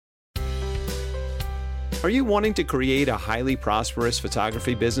Are you wanting to create a highly prosperous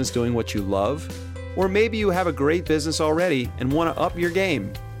photography business doing what you love? Or maybe you have a great business already and want to up your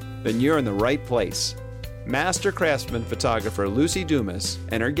game? Then you're in the right place. Master craftsman photographer Lucy Dumas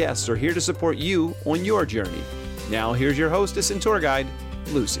and her guests are here to support you on your journey. Now here's your hostess and tour guide,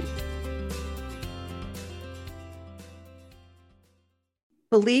 Lucy.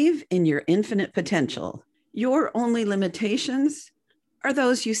 Believe in your infinite potential. Your only limitations are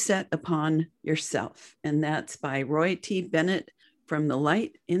those you set upon yourself. And that's by Roy T. Bennett from The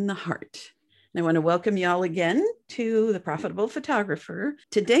Light in the Heart. And I want to welcome y'all again to The Profitable Photographer.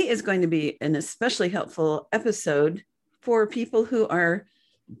 Today is going to be an especially helpful episode for people who are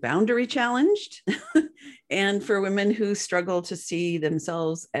boundary challenged and for women who struggle to see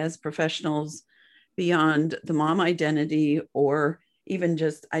themselves as professionals beyond the mom identity or even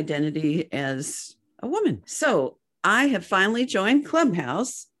just identity as a woman. So I have finally joined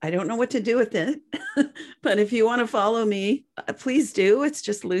Clubhouse. I don't know what to do with it, but if you want to follow me, please do. It's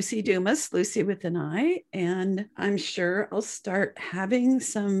just Lucy Dumas, Lucy with an I, and I'm sure I'll start having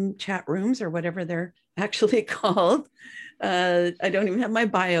some chat rooms or whatever they're actually called. I don't even have my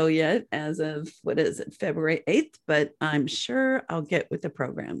bio yet as of, February 8th, but I'm sure I'll get with the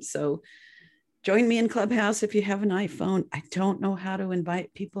program. So join me in Clubhouse if you have an iPhone. I don't know how to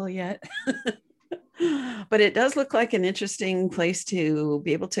invite people yet. But it does look like an interesting place to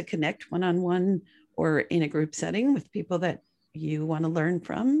be able to connect one-on-one or in a group setting with people that you want to learn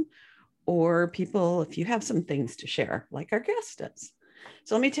from, or people, if you have some things to share, like our guest does.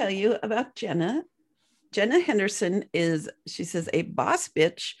 So let me tell you about Jenna. Jenna Henderson she says, a boss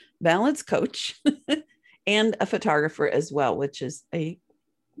bitch balance coach and a photographer as well, which is a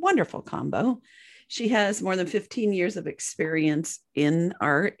wonderful combo. She has more than 15 years of experience in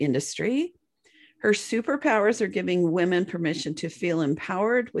our industry. Her superpowers are giving women permission to feel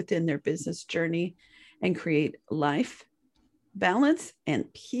empowered within their business journey and create life, balance, and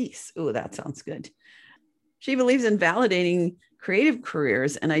peace. Oh, that sounds good. She believes in validating creative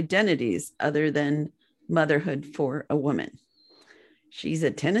careers and identities other than motherhood for a woman. She's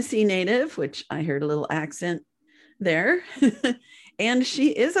a Tennessee native, which I heard a little accent there. And she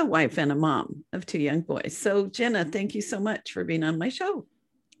is a wife and a mom of 2 young boys. So Jenna, thank you so much for being on my show.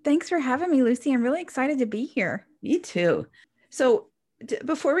 Thanks for having me, Lucy. I'm really excited to be here. Me too. So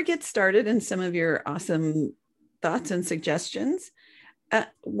before we get started in some of your awesome thoughts and suggestions,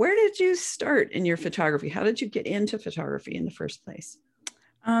 where did you start in your photography? How did you get into photography in the first place?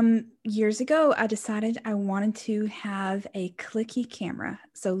 Years ago, I decided I wanted to have a clicky camera.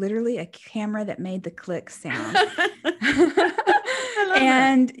 So literally a camera that made the click sound.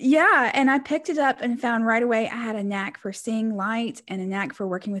 And I picked it up and found right away I had a knack for seeing light and a knack for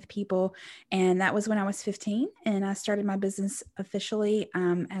working with people. And that was when I was 15, and I started my business officially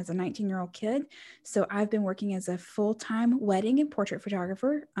as a 19-year-old kid. So I've been working as a full-time wedding and portrait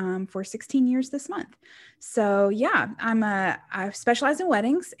photographer for 16 years this month. So yeah, I specialize in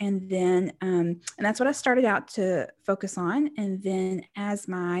weddings, and then and that's what I started out to focus on. And then as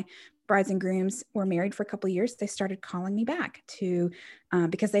my brides and grooms were married for a couple of years, they started calling me back to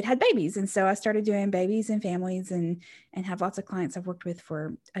because they'd had babies. And so I started doing babies and families and have lots of clients I've worked with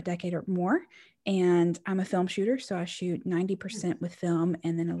for a decade or more. And I'm a film shooter, so I shoot 90% with film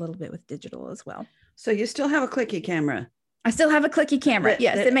and then a little bit with digital as well. So you still have a clicky camera? I still have a clicky camera.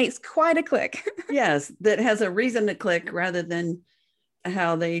 Yes, it makes quite a click. Yes, that has a reason to click rather than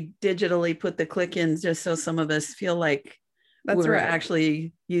how they digitally put the click in just so some of us feel like we're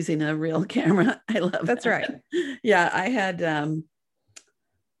actually using a real camera. I love that's that. Right. Yeah, I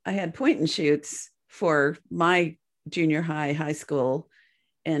had point and shoots for my junior high school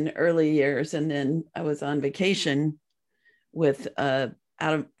and early years, and then I was on vacation with a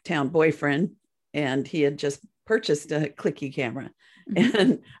out of town boyfriend, and he had just purchased a clicky camera,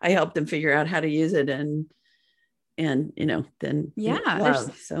 and I helped him figure out how to use it, and then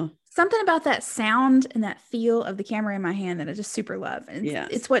love. So something about that sound and that feel of the camera in my hand that I just super love. And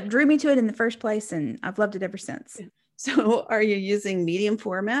it's what drew me to it in the first place. And I've loved it ever since. So are you using medium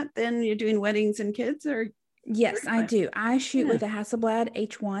format then? You're doing weddings and kids, or? Yes, I do. I shoot with a Hasselblad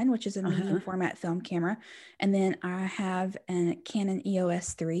H1, which is a medium format film camera. And then I have a Canon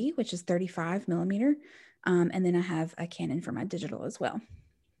EOS 3, which is 35 millimeter. And then I have a Canon for my digital as well.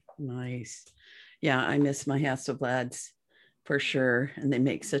 Nice. Yeah, I miss my Hasselblads for sure. And they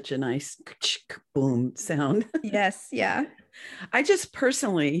make such a nice boom sound. Yes. Yeah. I just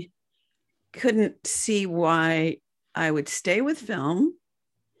personally couldn't see why I would stay with film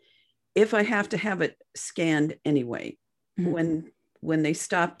if I have to have it scanned anyway. Mm-hmm. When they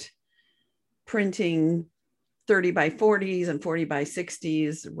stopped printing 30 by 40s and 40 by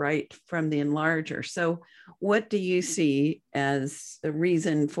 60s right from the enlarger. So what do you see as the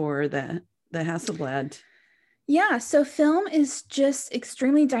reason for the Hasselblad? Yeah, so film is just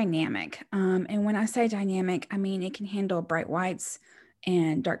extremely dynamic. And when I say dynamic, I mean it can handle bright whites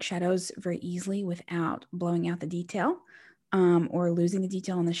and dark shadows very easily without blowing out the detail, or losing the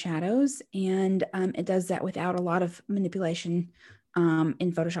detail in the shadows. And it does that without a lot of manipulation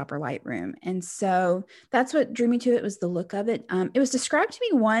in Photoshop or Lightroom. And so that's what drew me to it, was the look of it. It was described to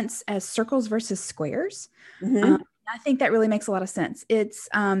me once as circles versus squares. Mm-hmm. I think that really makes a lot of sense. It's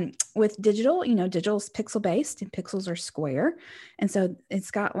with digital, digital is pixel based and pixels are square. And so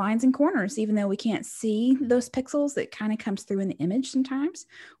it's got lines and corners, even though we can't see those pixels, it kind of comes through in the image sometimes.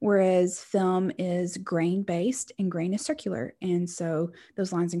 Whereas film is grain based and grain is circular. And so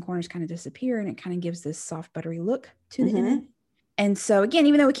those lines and corners kind of disappear and it kind of gives this soft, buttery look to the image. And so again,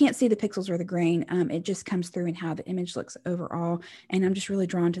 even though we can't see the pixels or the grain, it just comes through in how the image looks overall. And I'm just really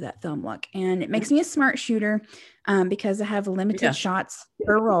drawn to that film look. And it makes me a smart shooter because I have limited shots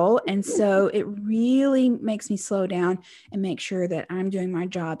per roll. And so it really makes me slow down and make sure that I'm doing my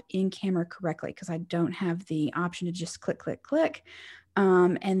job in camera correctly, because I don't have the option to just click, click, click.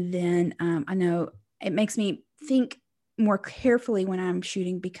 And then I know it makes me think more carefully when I'm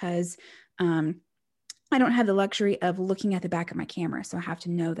shooting, because I don't have the luxury of looking at the back of my camera. So I have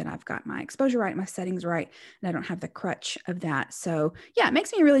to know that I've got my exposure right, my settings right, and I don't have the crutch of that. So yeah, it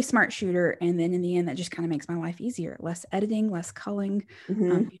makes me a really smart shooter. And then in the end, that just kind of makes my life easier. Less editing, less culling,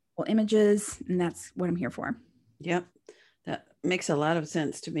 beautiful images. And that's what I'm here for. Yep. That makes a lot of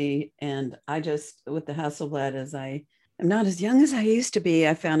sense to me. And I just, with the Hasselblad, as I am not as young as I used to be,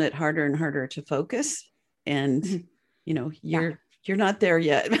 I found it harder and harder to focus. And, you're not there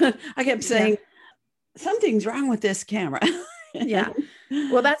yet. I kept saying, something's wrong with this camera. Yeah.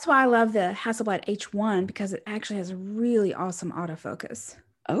 Well, that's why I love the Hasselblad H1, because it actually has a really awesome autofocus.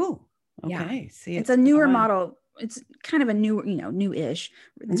 Oh, okay. Yeah. See, it's a newer model. It's kind of a new, newish.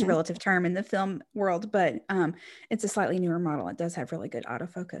 It's a relative term in the film world, but it's a slightly newer model. It does have really good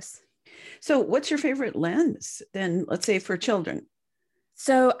autofocus. So what's your favorite lens then, let's say for children?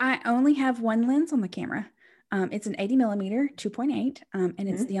 So I only have one lens on the camera. It's an 80 millimeter 2.8, and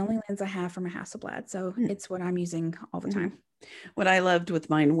it's the only lens I have for my Hasselblad. So it's what I'm using all the time. What I loved with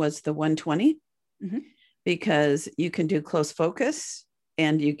mine was the 120, because you can do close focus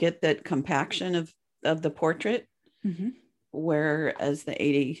and you get that compaction of the portrait. Whereas the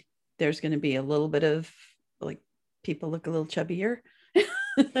 80, there's going to be a little bit of like people look a little chubbier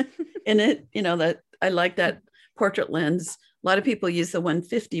in it. That I like that portrait lens. A lot of people use the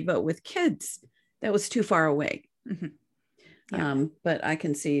 150, but with kids, that was too far away. But I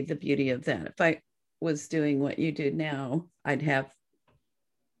can see the beauty of that. If I was doing what you do now, I'd have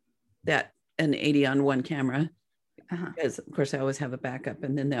that an 80 on one camera, because of course I always have a backup,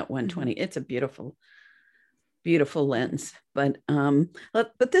 and then that 120. It's a beautiful, beautiful lens. But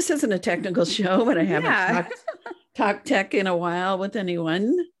this isn't a technical show, but I haven't talked tech in a while with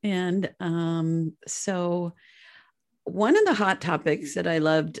anyone. And so one of the hot topics that I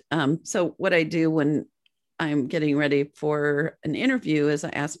loved, so what I do when I'm getting ready for an interview is I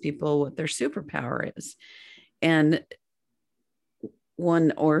ask people what their superpower is, and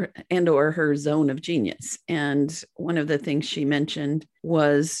or her zone of genius. And one of the things she mentioned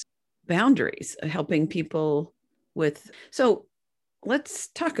was boundaries, helping people with. So let's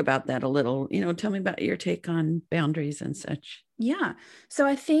talk about that a little. Tell me about your take on boundaries and such. Yeah. So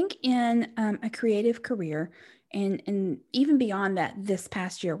I think in a creative career, and even beyond that, this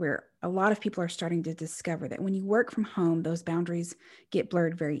past year, where a lot of people are starting to discover that when you work from home, those boundaries get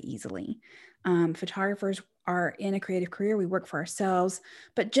blurred very easily. Photographers are in a creative career. We work for ourselves,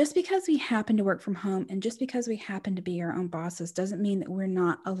 but just because we happen to work from home and just because we happen to be our own bosses doesn't mean that we're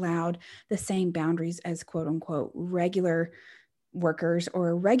not allowed the same boundaries as quote unquote regular workers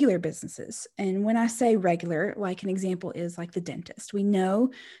or regular businesses. And when I say regular, like an example is like the dentist. We know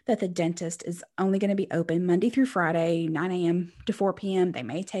that the dentist is only going to be open Monday through Friday, 9 a.m. to 4 p.m. They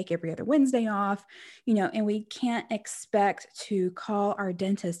may take every other Wednesday off, and we can't expect to call our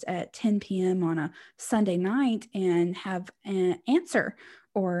dentist at 10 p.m. on a Sunday night and have an answer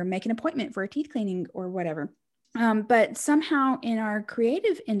or make an appointment for a teeth cleaning or whatever. But somehow in our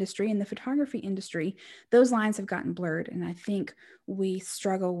creative industry, in the photography industry, those lines have gotten blurred. And I think we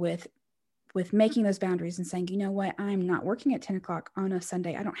struggle with making those boundaries and saying, you know what, I'm not working at 10 o'clock on a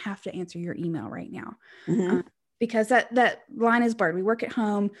Sunday. I don't have to answer your email right now. Because that line is blurred. We work at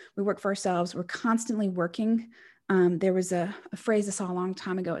home, we work for ourselves, we're constantly working. There was a phrase I saw a long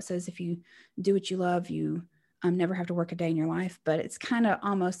time ago. It says, if you do what you love, you never have to work a day in your life, but it's kind of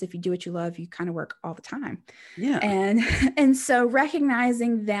almost, if you do what you love, you kind of work all the time. Yeah. And so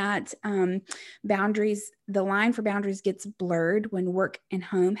recognizing that boundaries, the line for boundaries gets blurred when work and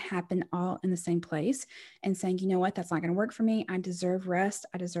home happen all in the same place, and saying, you know what, that's not going to work for me. I deserve rest.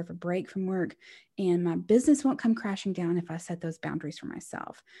 I deserve a break from work, and my business won't come crashing down if I set those boundaries for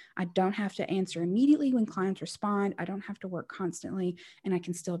myself. I don't have to answer immediately when clients respond. I don't have to work constantly, and I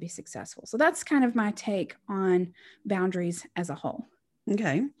can still be successful. So that's kind of my take on boundaries as a whole.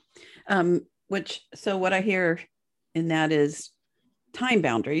 Okay. So what I hear in that is time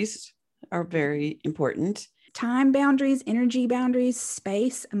boundaries are very important. Time boundaries, energy boundaries,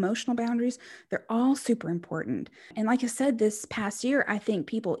 space, emotional boundaries, they're all super important. And like I said, this past year, I think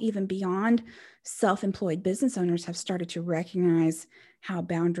people even beyond self-employed business owners have started to recognize how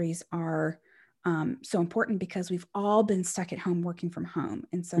boundaries are so important, because we've all been stuck at home working from home.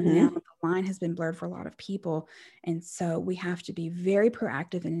 And so now the line has been blurred for a lot of people. And so we have to be very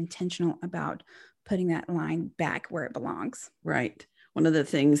proactive and intentional about putting that line back where it belongs. Right. One of the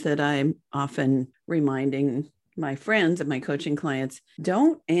things that I'm often reminding my friends and my coaching clients,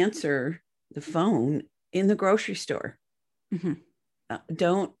 don't answer the phone in the grocery store.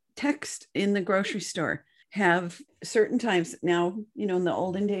 Don't text in the grocery store. Have certain times. Now, in the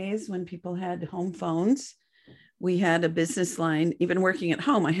olden days when people had home phones, we had a business line. Even working at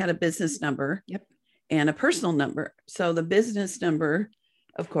home, I had a business number and a personal number. So the business number,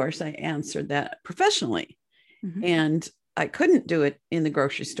 of course, I answered that professionally. And I couldn't do it in the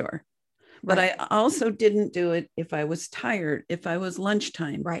grocery store. But I also didn't do it if I was tired, if I was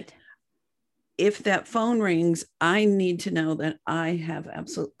lunchtime. Right. If that phone rings, I need to know that I have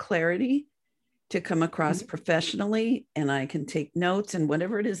absolute clarity to come across professionally, and I can take notes and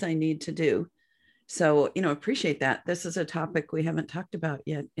whatever it is I need to do. So, appreciate that. This is a topic we haven't talked about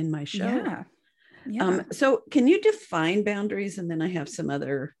yet in my show. Yeah. So can you define boundaries? And then I have some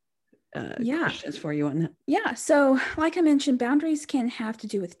other questions for you on that. Yeah. So like I mentioned, boundaries can have to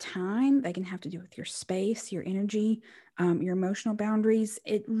do with time. They can have to do with your space, your energy, your emotional boundaries.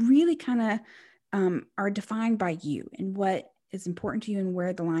 It really kind of are defined by you and what is important to you and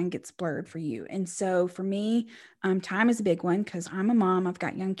where the line gets blurred for you. And so for me, time is a big one, because I'm a mom, I've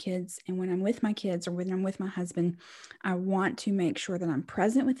got young kids. And when I'm with my kids or when I'm with my husband, I want to make sure that I'm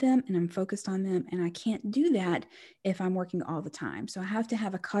present with them and I'm focused on them. And I can't do that if I'm working all the time. So I have to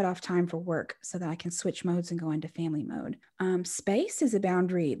have a cutoff time for work so that I can switch modes and go into family mode. Space is a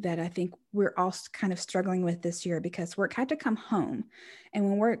boundary that I think we're all kind of struggling with this year, because work had to come home. And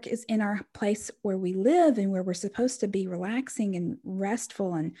when work is in our place where we live and where we're supposed to be relaxing and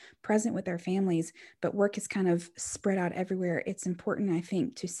restful and present with our families, but work is kind of spread out everywhere, it's important, I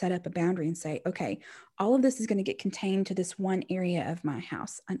think, to set up a boundary and say, okay, all of this is going to get contained to this one area of my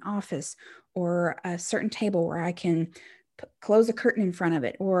house, an office or a certain table where I can close a curtain in front of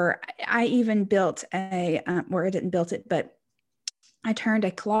it. Or I even built or I didn't build it, but I turned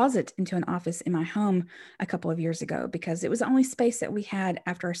a closet into an office in my home a couple of years ago, because it was the only space that we had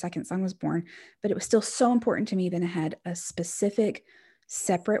after our second son was born. But it was still so important to me that I had a specific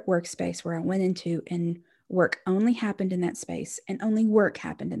separate workspace where I went into, and work only happened in that space, and only work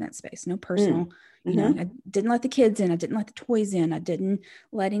happened in that space. No personal, I didn't let the kids in. I didn't let the toys in. I didn't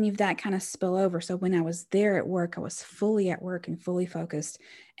let any of that kind of spill over. So when I was there at work, I was fully at work and fully focused,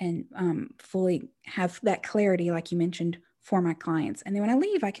 and fully have that clarity, like you mentioned, for my clients. And then when I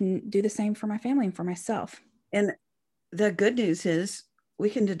leave, I can do the same for my family and for myself. And the good news is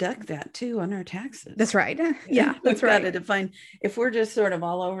we can deduct that too on our taxes. That's right. Yeah, that's right. Got to define if we're just sort of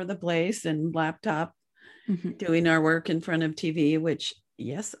all over the place and laptop doing our work in front of TV, which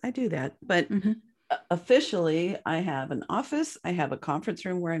yes, I do that. But officially, I have an office. I have a conference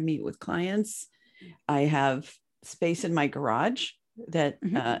room where I meet with clients. I have space in my garage that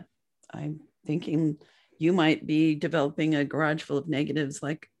I'm thinking you might be developing a garage full of negatives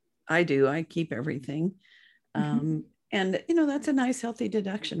like I do. I keep everything. And, that's a nice, healthy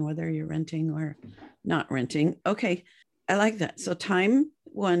deduction, whether you're renting or not renting. Okay. I like that. So time,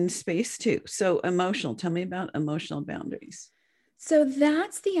 one, space, two. So emotional. Tell me about emotional boundaries. So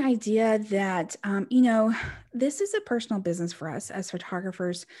that's the idea that, this is a personal business for us as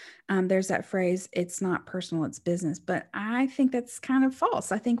photographers. There's that phrase, it's not personal, it's business. But I think that's kind of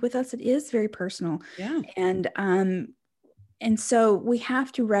false. I think with us, it is very personal. Yeah. And so we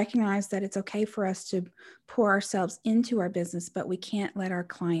have to recognize that it's okay for us to pour ourselves into our business, but we can't let our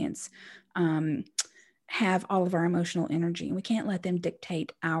clients have all of our emotional energy. We can't let them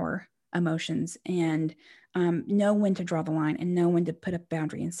dictate our emotions, and know when to draw the line and know when to put a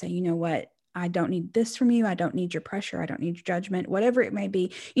boundary and say, you know what, I don't need this from you. I don't need your pressure. I don't need your judgment, whatever it may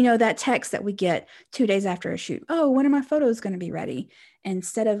be. You know, that text that we get 2 days after a shoot. Oh, when are my photos going to be ready?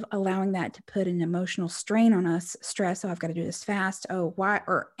 Instead of allowing that to put an emotional strain on us, stress, oh, I've got to do this fast. Oh, why?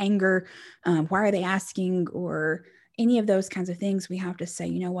 Or anger. Why are they asking? Or any of those kinds of things. We have to say,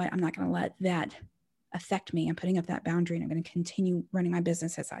 you know what? I'm not going to let that affect me. I'm putting up that boundary and I'm going to continue running my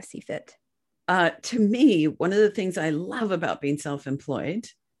business as I see fit. To me, one of the things I love about being self-employed,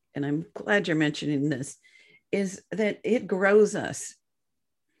 and I'm glad you're mentioning this, is that it grows us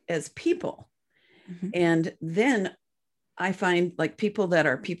as people. Mm-hmm. And then I find like people that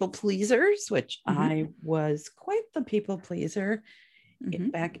are people pleasers, which mm-hmm. I was quite the people pleaser mm-hmm.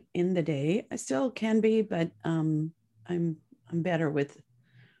 back in the day. I still can be, but I'm better with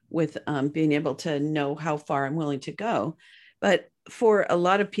being able to know how far I'm willing to go. But for a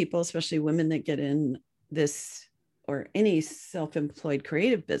lot of people, especially women that get in this or any self-employed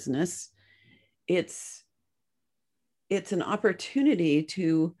creative business, it's an opportunity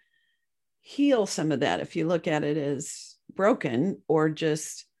to heal some of that. If you look at it as broken or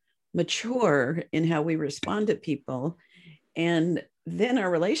just mature in how we respond to people. And then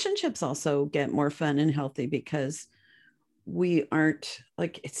our relationships also get more fun and healthy because we aren't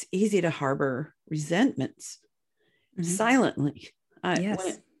like, it's easy to harbor resentments mm-hmm. silently.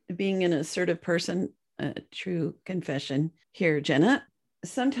 Yes. Being an assertive person, a true confession here, Jenna,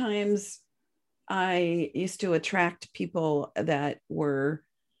 sometimes I used to attract people that were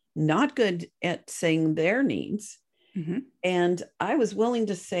not good at saying their needs. Mm-hmm. And I was willing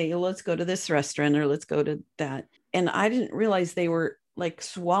to say, let's go to this restaurant or let's go to that. And I didn't realize they were like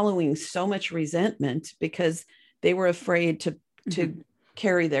swallowing so much resentment because they were afraid to mm-hmm.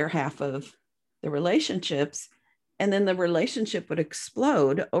 carry their half of the relationships. And then the relationship would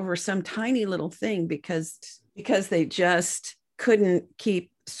explode over some tiny little thing because they just couldn't keep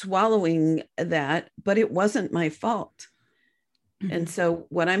swallowing that, but it wasn't my fault. Mm-hmm. And so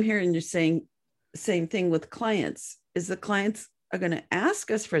what I'm hearing you saying, same thing with clients, is the clients are going to ask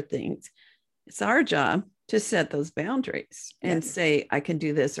us for things. It's our job to set those boundaries and yes. say, I can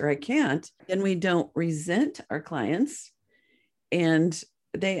do this or I can't. Then we don't resent our clients and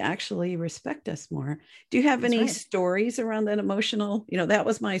they actually respect us more. Do you have That's any right. stories around that emotional? You know, that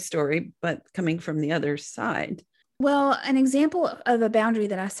was my story, but coming from the other side. Well, an example of a boundary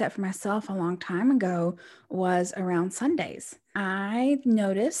that I set for myself a long time ago was around Sundays. I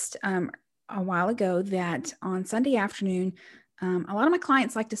noticed a while ago that on Sunday afternoon, a lot of my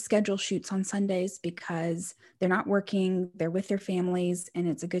clients like to schedule shoots on Sundays because they're not working, they're with their families, and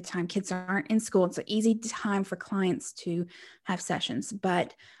it's a good time. Kids aren't in school. It's an easy time for clients to have sessions.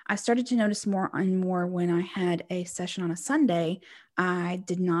 But I started to notice more and more when I had a session on a Sunday, I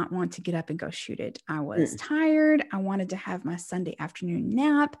did not want to get up and go shoot it. I was tired. I wanted to have my Sunday afternoon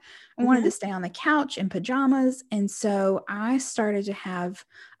nap. I wanted to stay on the couch in pajamas. And so I started to have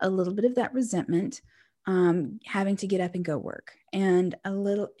a little bit of that resentment, having to get up and go work and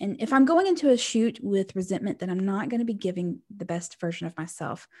if I'm going into a shoot with resentment, then I'm not going to be giving the best version of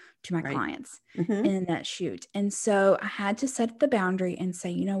myself to my right. clients in that shoot. And so I had to set the boundary and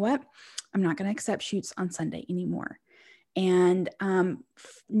say, you know what, I'm not going to accept shoots on Sunday anymore. And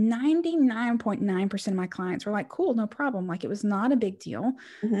 99.9% of my clients were like, cool, no problem. Like it was not a big deal.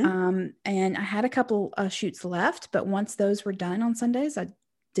 And I had a couple of shoots left, but once those were done on Sundays, I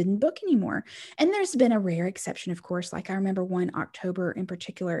didn't book anymore. And there's been a rare exception, of course. Like I remember one October in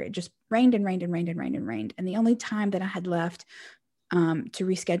particular, it just rained and rained and rained and rained and rained. And the only time that I had left to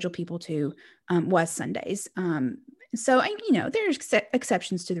reschedule people to was Sundays. So, you know, there's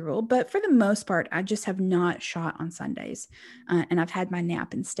exceptions to the rule, but for the most part, I just have not shot on Sundays and I've had my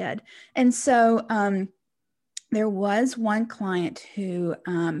nap instead. And so there was one client who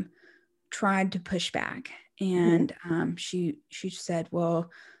tried to push back. And she said, well,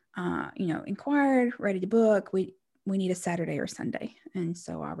 you know, inquired, ready to book. We need a Saturday or Sunday. And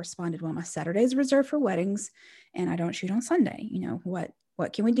so I responded, well, my Saturday is reserved for weddings and I don't shoot on Sunday. You know, what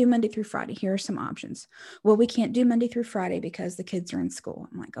can we do Monday through Friday? Here are some options. Well, we can't do Monday through Friday because the kids are in school.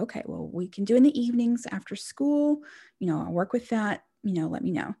 I'm like, okay, well, we can do in the evenings after school. You know, I'll work with that. You know, let me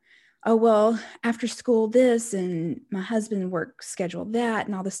know. Oh, well, after school, this, and my husband work schedule that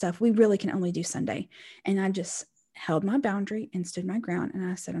and all this stuff. We really can only do Sunday. And I just held my boundary and stood my ground. And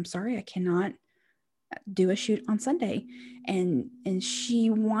I said, I'm sorry, I cannot do a shoot on Sunday. And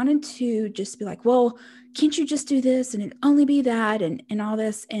she wanted to just be like, well, can't you just do this? And it only be that and all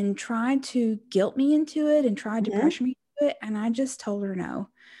this, and tried to guilt me into it and tried to pressure me into it. And I just told her, no,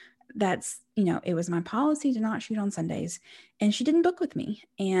 that's, you know, it was my policy to not shoot on Sundays. And she didn't book with me.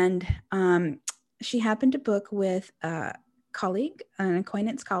 And she happened to book with an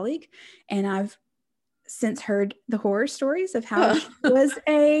acquaintance colleague, and I've since heard the horror stories of how she was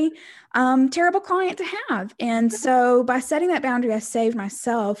a terrible client to have. And so by setting that boundary, I saved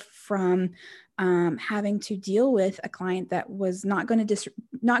myself from having to deal with a client that was not going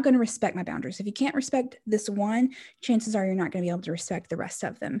to respect my boundaries. If you can't respect this one, chances are you're not going to be able to respect the rest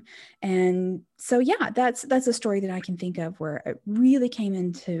of them. And so, yeah, that's a story that I can think of where it really came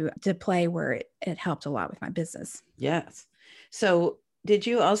into play, where it helped a lot with my business. Yes. So did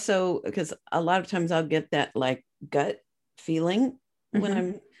you also, because a lot of times I'll get that like gut feeling when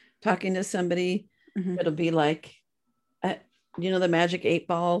I'm talking to somebody, it'll be like, the magic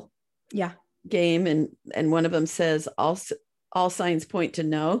 8-ball game. And one of them says, all signs point to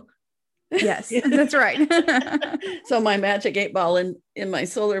no. Yes, that's right. So my magic 8-ball in my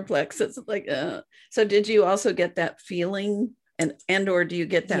solar plexus, like, so did you also get that feeling or do you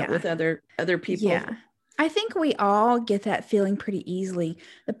get that with other people? Yeah. I think we all get that feeling pretty easily.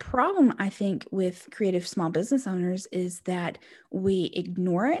 The problem, I think, with creative small business owners is that we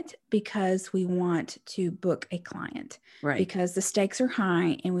ignore it because we want to book a client, right? Because the stakes are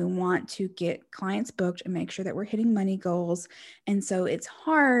high and we want to get clients booked and make sure that we're hitting money goals. And so it's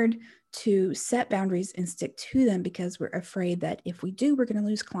hard to set boundaries and stick to them because we're afraid that if we do, we're going to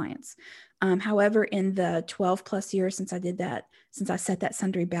lose clients. However, in the 12 plus years since I set that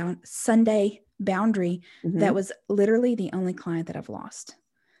Sunday boundary, that was literally the only client that I've lost.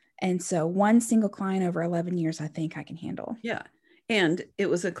 And so one single client over 11 years, I think I can handle. Yeah. And it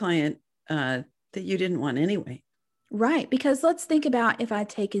was a client that you didn't want anyway. Right. Because let's think about if I'd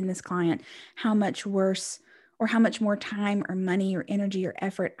taken this client, how much worse or how much more time or money or energy or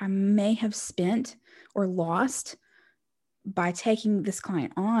effort I may have spent or lost by taking this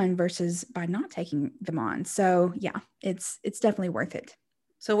client on versus by not taking them on. So yeah, it's definitely worth it.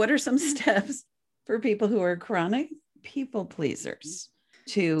 So what are some steps for people who are chronic people pleasers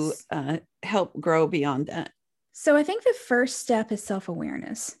to help grow beyond that? So I think the first step is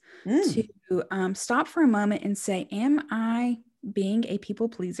self-awareness, to stop for a moment and say, am I being a people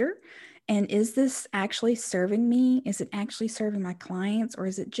pleaser? And is this actually serving me? Is it actually serving my clients? Or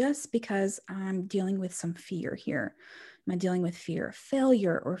is it just because I'm dealing with some fear here? Am I dealing with fear of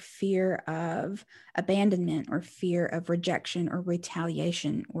failure or fear of abandonment or fear of rejection or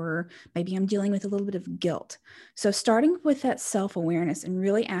retaliation? Or maybe I'm dealing with a little bit of guilt. So starting with that self-awareness and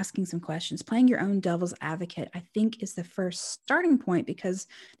really asking some questions, playing your own devil's advocate, I think is the first starting point, because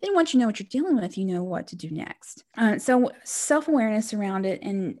then once you know what you're dealing with, you know what to do next. So self-awareness around it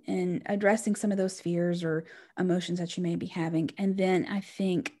and addressing some of those fears or emotions that you may be having. And then I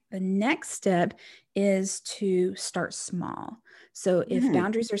think the next step is to start small. So if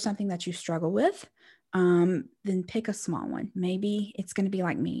boundaries are something that you struggle with, then pick a small one. Maybe it's going to be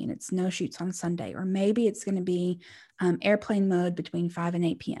like me and it's no shoots on Sunday, or maybe it's going to be airplane mode between 5 and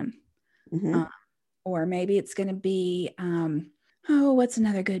 8 p.m. Or maybe it's going to be, what's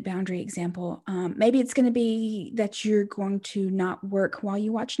another good boundary example? Maybe it's going to be that you're going to not work while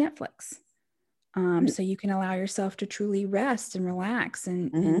you watch Netflix. So you can allow yourself to truly rest and relax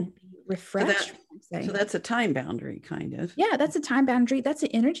and be refreshed. So that's a time boundary, kind of. Yeah, that's a time boundary. That's an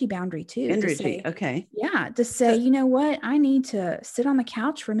energy boundary too. Energy, okay. Yeah, to say, you know what, I need to sit on the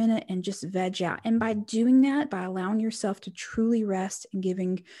couch for a minute and just veg out. And by doing that, by allowing yourself to truly rest and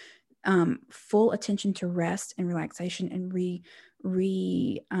giving full attention to rest and relaxation and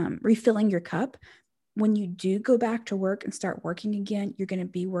refilling your cup, when you do go back to work and start working again, you're going to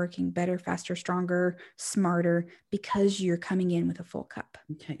be working better, faster, stronger, smarter, because you're coming in with a full cup.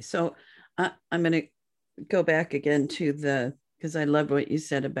 Okay. So I'm going to go back again to because I love what you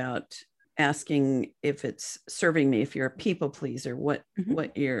said about asking if it's serving me, if you're a people pleaser, what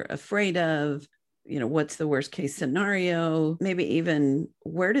you're afraid of, what's the worst case scenario, maybe even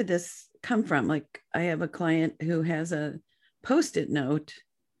where did this come from? Like I have a client who has a Post-it note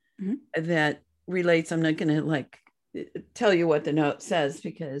that relates. I'm not going to tell you what the note says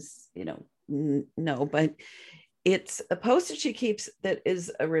because, no, but it's a Post-it she keeps that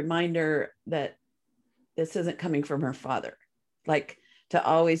is a reminder that this isn't coming from her father. Like to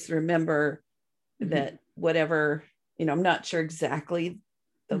always remember that whatever, I'm not sure exactly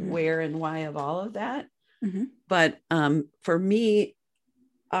the where and why of all of that. But for me,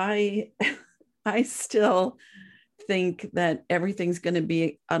 I still think that everything's going to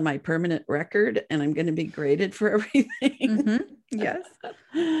be on my permanent record and I'm going to be graded for everything. Yes.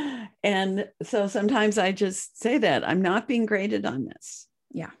 And so sometimes I just say that I'm not being graded on this.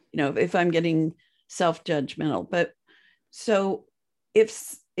 Yeah. If I'm getting self-judgmental. But so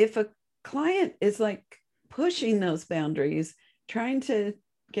if a client is like pushing those boundaries, trying to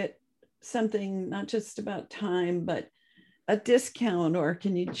get something, not just about time, but a discount, or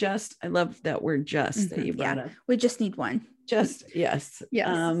can you just, I love that word just that you brought up. We just need one. Just, yes.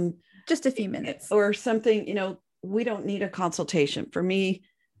 Yes. Just a few minutes. Or something, we don't need a consultation. For me,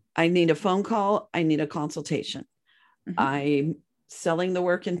 I need a phone call. I need a consultation. I'm selling the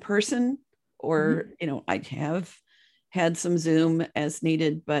work in person, or, I have had some Zoom as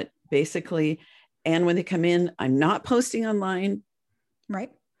needed, but basically, and when they come in, I'm not posting online.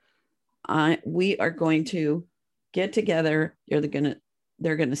 Right. We are going to get together. They're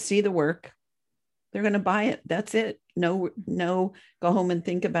going to see the work. They're going to buy it. That's it. No, go home and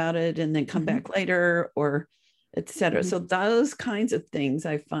think about it and then come back later, or et cetera. So those kinds of things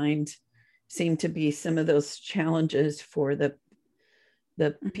I find seem to be some of those challenges for the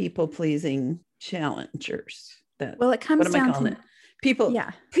people pleasing challengers. Well, it comes down to people.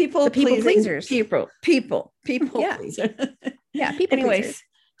 Yeah. People pleasers. People pleasers. Yeah. People Anyways, pleasers.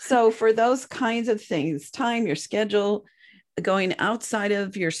 So for those kinds of things, time, your schedule, going outside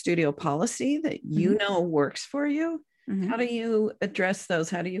of your studio policy that works for you, how do you address those?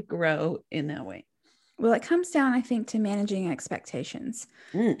 How do you grow in that way? Well, it comes down, I think, to managing expectations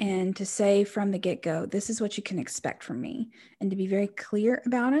and to say from the get-go, this is what you can expect from me, and to be very clear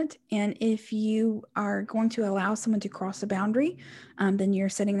about it. And if you are going to allow someone to cross a boundary, then you're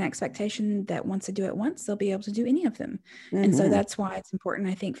setting the expectation that once they do it once, they'll be able to do any of them. And so that's why it's important,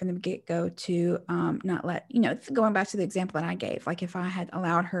 I think, from the get-go to not let, going back to the example that I gave, like if I had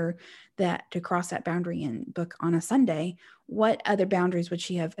allowed her to cross that boundary and book on a Sunday, what other boundaries would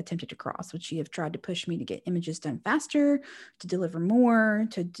she have attempted to cross? Would she have tried to push me to get images done faster, to deliver more,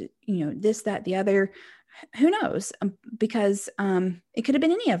 to this, that, the other? Who knows? Because it could have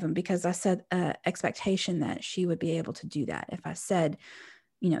been any of them, because I set an expectation that she would be able to do that. If I said,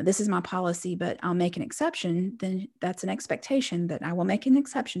 this is my policy, but I'll make an exception, then that's an expectation that I will make an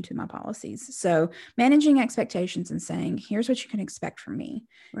exception to my policies. So managing expectations and saying, here's what you can expect from me.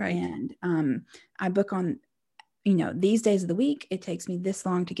 Right. And I book on, these days of the week, it takes me this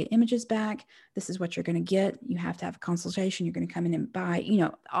long to get images back. This is what you're going to get. You have to have a consultation. You're going to come in and buy,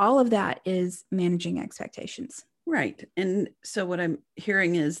 all of that is managing expectations. Right. And so what I'm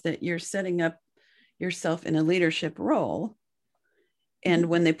hearing is that you're setting up yourself in a leadership role. And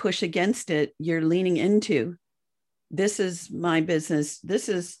when they push against it, you're leaning into, this is my business. This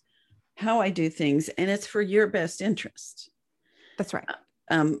is how I do things. And it's for your best interest. That's right.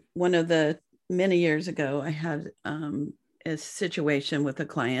 One of the many years ago, I had a situation with a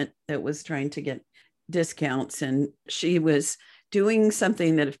client that was trying to get discounts. And she was doing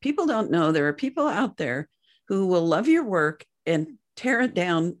something that, if people don't know, there are people out there who will love your work and tear it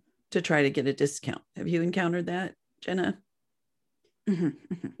down to try to get a discount. Have you encountered that, Jenna?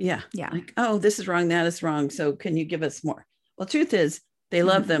 Yeah. Like, oh, this is wrong. That is wrong. So can you give us more? Well, truth is, they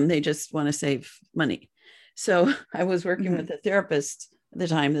love them. They just want to save money. So I was working with a therapist at the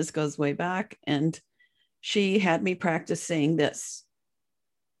time. This goes way back. And she had me practice saying this.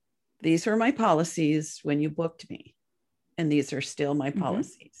 These were my policies when you booked me. And these are still my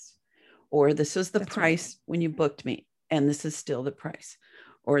policies. Or this is the price when you booked me. And this is still the price.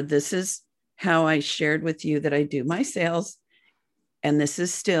 Or this is how I shared with you that I do my sales. And this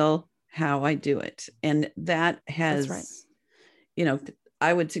is still how I do it. And that has,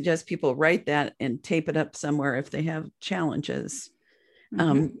 I would suggest people write that and tape it up somewhere if they have challenges.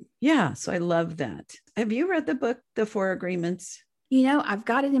 So I love that. Have you read the book, The 4 Agreements? I've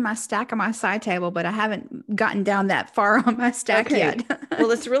got it in my stack on my side table, but I haven't gotten down that far on my stack yet. Well,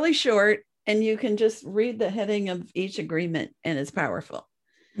 it's really short, and you can just read the heading of each agreement, and it's powerful.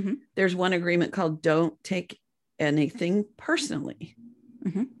 There's one agreement called Don't Take Anything Personally.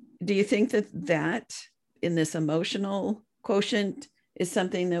 Do you think that in this emotional quotient is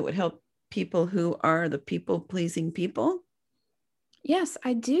something that would help people who are the people-pleasing people? Yes,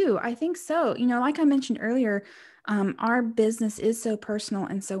 I do. I think so. Like I mentioned earlier, our business is so personal,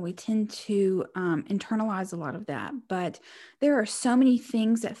 and so we tend to internalize a lot of that. But there are so many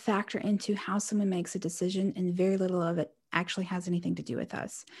things that factor into how someone makes a decision, and very little of it actually has anything to do with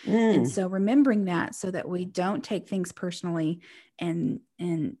us. And so remembering that, so that we don't take things personally, and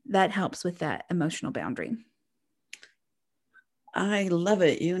that helps with that emotional boundary. I love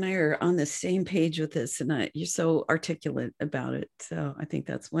it. You and I are on the same page with this, and you're so articulate about it. So I think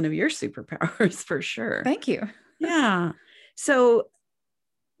that's one of your superpowers for sure. Thank you. Yeah. So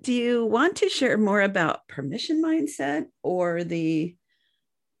do you want to share more about permission mindset or the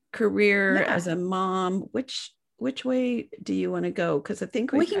career as a mom? Which way do you want to go? Because I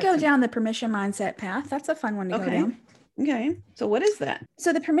think we can go down the permission mindset path. That's a fun one to go down. Okay. So what is that?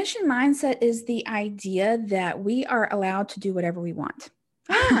 So the permission mindset is the idea that we are allowed to do whatever we want.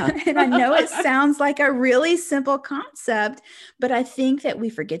 And I know it sounds like a really simple concept, but I think that we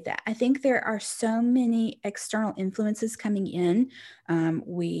forget that. I think there are so many external influences coming in.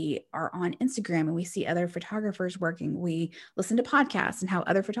 We are on Instagram and we see other photographers working. We listen to podcasts and how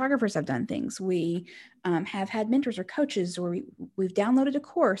other photographers have done things. We have had mentors or coaches, or we've downloaded a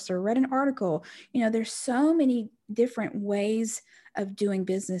course or read an article. There's so many different ways of doing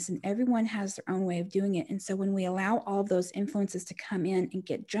business, and everyone has their own way of doing it. And so when we allow all of those influences to come in and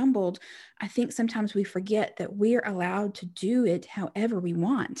get jumbled, I think sometimes we forget that we're allowed to do it however we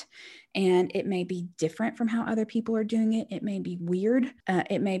want. And it may be different from how other people are doing it. It may be weird.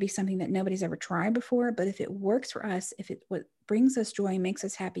 It may be something that nobody's ever tried before, but if it works for us, if it what brings us joy, makes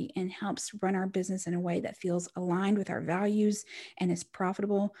us happy, and helps run our business in a way that feels aligned with our values and is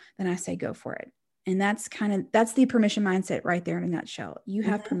profitable, then I say go for it. And that's the permission mindset right there in a nutshell. You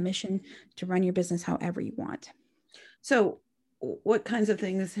have permission to run your business however you want. So what kinds of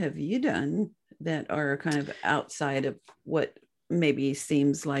things have you done that are kind of outside of what maybe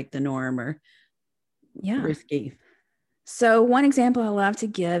seems like the norm or risky? So one example I love to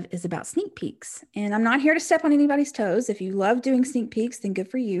give is about sneak peeks. And I'm not here to step on anybody's toes. If you love doing sneak peeks, then good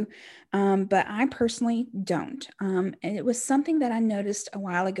for you. But I personally don't. And it was something that I noticed a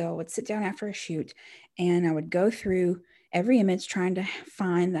while ago. I would sit down after a shoot and I would go through every image trying to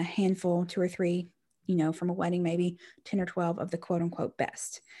find the handful, 2 or 3, from a wedding, maybe 10 or 12 of the quote unquote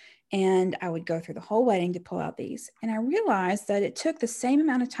best. And I would go through the whole wedding to pull out these. And I realized that it took the same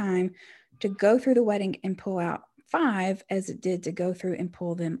amount of time to go through the wedding and pull out 5 as it did to go through and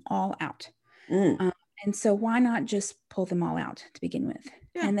pull them all out. And so why not just pull them all out to begin with?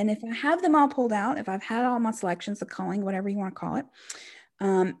 Yeah. And then if I have them all pulled out, if I've had all my selections, the culling, whatever you want to call it,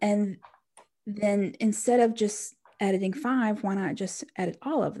 and then instead of just editing 5, why not just edit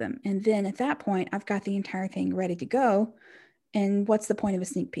all of them? And then at that point, I've got the entire thing ready to go. And what's the point of a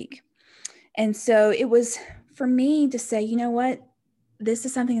sneak peek? And so it was for me to say, you know what? This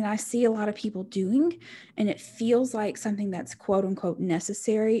is something that I see a lot of people doing, and it feels like something that's quote unquote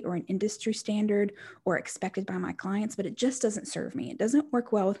necessary or an industry standard or expected by my clients, but it just doesn't serve me. It doesn't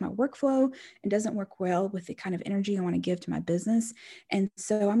work well with my workflow. It doesn't work well with the kind of energy I want to give to my business. And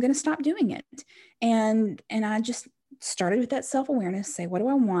so I'm going to stop doing it. And I just started with that self-awareness, say, what do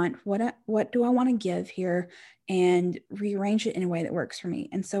I want? What do I want to give here? And rearrange it in a way that works for me.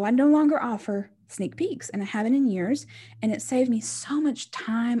 And so I no longer offer sneak peeks, and I haven't in years. And it saved me so much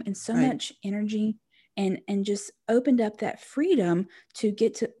time and so much energy, and just opened up that freedom to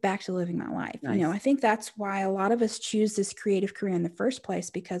get back to living my life. Nice. I think that's why a lot of us choose this creative career in the first place,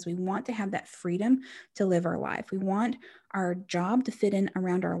 because we want to have that freedom to live our life. We want our job to fit in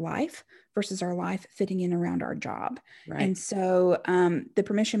around our life versus our life fitting in around our job. Right. And so the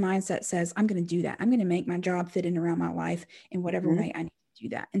permission mindset says, I'm going to do that. I'm going to make my job fit in around my life in whatever way I need to do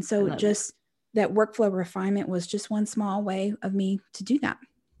that. And so just that workflow refinement was just one small way of me to do that.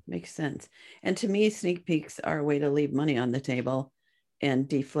 Makes sense. And to me, sneak peeks are a way to leave money on the table and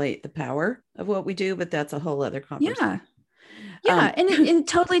deflate the power of what we do, but that's a whole other conversation. Yeah. And it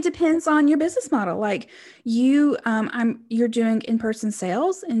totally depends on your business model. Like you're doing in-person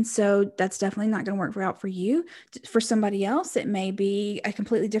sales. And so that's definitely not going to work out for you. For somebody else, it may be a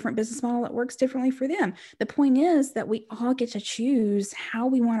completely different business model that works differently for them. The point is that we all get to choose how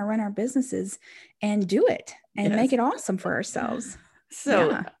we want to run our businesses and do it and make it awesome for ourselves.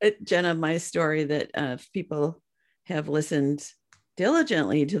 So Jenna, my story that if people have listened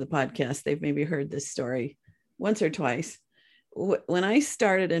diligently to the podcast, they've maybe heard this story once or twice. When I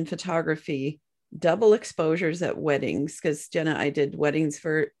started in photography, double exposures at weddings, because Jenna, I did weddings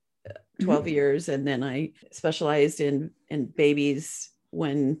for 12 years, and then I specialized in babies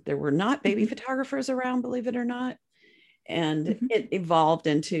when there were not baby photographers around, believe it or not. And it evolved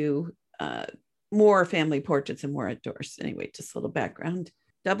into more family portraits and more outdoors. Anyway, just a little background.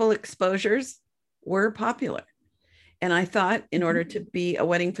 Double exposures were popular. And I thought in order to be a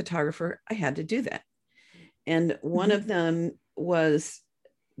wedding photographer, I had to do that. And one of them was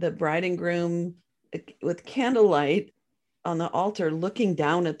the bride and groom with candlelight on the altar looking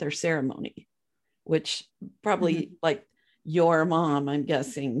down at their ceremony, which probably like your mom, I'm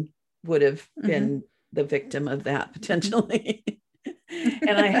guessing, would have been the victim of that potentially.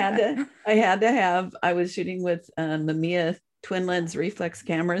 And I was shooting with Mamiya twin lens reflex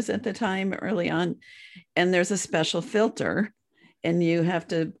cameras at the time early on. And there's a special filter, and you have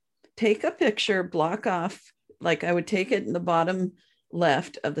to take a picture, block off, like I would take it in the bottom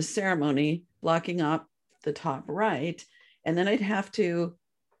left of the ceremony, blocking off the top right. And then I'd have to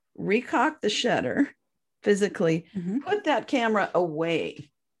recock the shutter physically, put that camera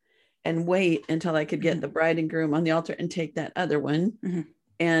away and wait until I could get the bride and groom on the altar and take that other one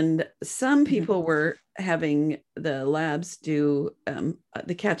And some people were having the labs do,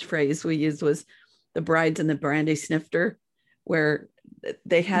 the catchphrase we used was the brides and the brandy snifter, where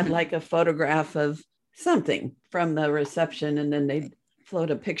they had like a photograph of something from the reception and then they'd float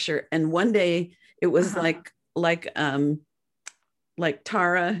a picture. And one day it was like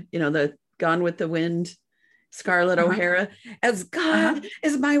Tara, the Gone with the Wind, Scarlett O'Hara, as God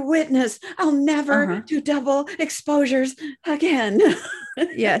is my witness, I'll never do double exposures again.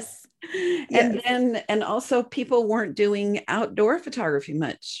 Yes. And also people weren't doing outdoor photography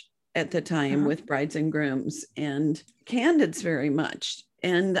much at the time with brides and grooms and candids very much.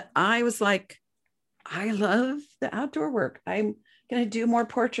 And I was like, I love the outdoor work. I'm going to do more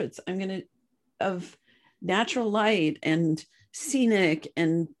portraits. Of natural light and scenic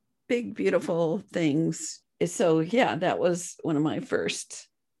and big, beautiful things. So yeah, that was one of my first,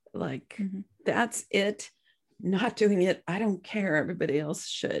 that's it. Not doing it. I don't care. Everybody else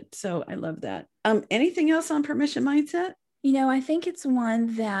should. So I love that. Anything else on permission mindset? I think it's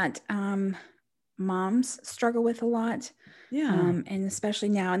one that moms struggle with a lot. Yeah. And especially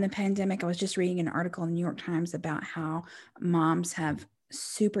now in the pandemic, I was just reading an article in the New York Times about how moms have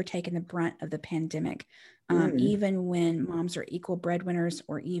super taken the brunt of the pandemic. Even when moms are equal breadwinners,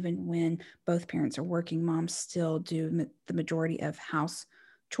 or even when both parents are working, moms still do the majority of house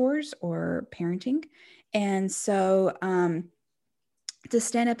chores or parenting. And so to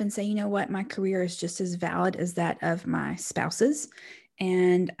stand up and say, you know what, my career is just as valid as that of my spouse's,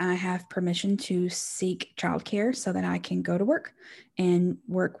 and I have permission to seek childcare so that I can go to work and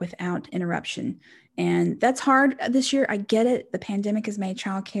work without interruption. And that's hard this year. I get it. The pandemic has made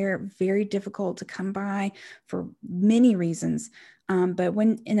childcare very difficult to come by for many reasons. But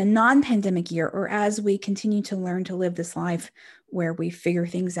when in a non-pandemic year, or as we continue to learn to live this life where we figure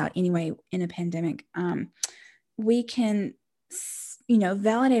things out anyway in a pandemic, we can,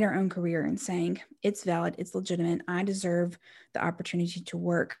 validate our own career and saying it's valid, it's legitimate. I deserve the opportunity to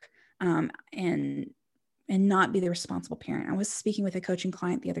work and not be the responsible parent. I was speaking with a coaching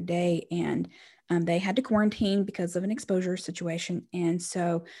client the other day, and they had to quarantine because of an exposure situation. And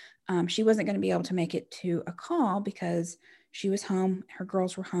so she wasn't going to be able to make it to a call because she was home, her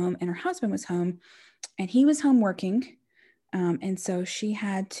girls were home, and her husband was home, and he was home working. And so she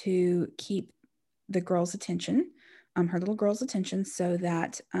had to keep the girls' attention, her little girl's attention, so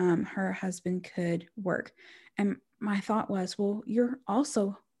that her husband could work. And my thought was, well, you're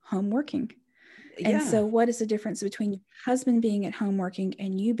also home working. And so what is the difference between your husband being at home working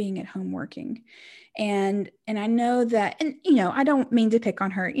and you being at home working? And I know that, and, I don't mean to pick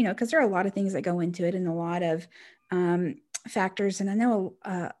on her, because there are a lot of things that go into it and a lot of factors. And I know,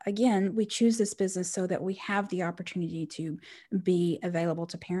 again, we choose this business so that we have the opportunity to be available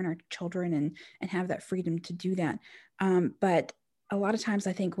to parent our children and have that freedom to do that. But a lot of times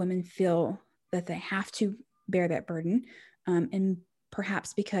I think women feel that they have to bear that burden. And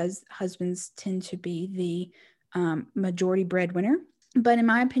perhaps because husbands tend to be the majority breadwinner. But in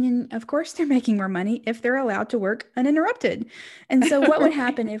my opinion, of course, they're making more money if they're allowed to work uninterrupted. And so what would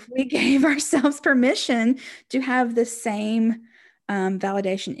happen if we gave ourselves permission to have the same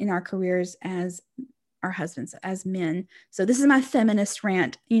validation in our careers as our husbands, as men? So this is my feminist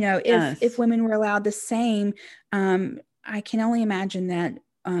rant. If women were allowed the same, I can only imagine that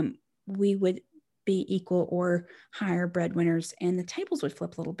we would be equal or higher breadwinners, and the tables would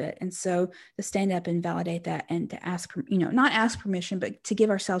flip a little bit. And so to stand up and validate that, and to ask, not ask permission, but to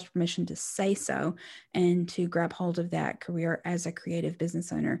give ourselves permission to say so, and to grab hold of that career as a creative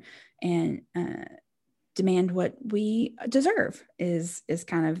business owner and demand what we deserve is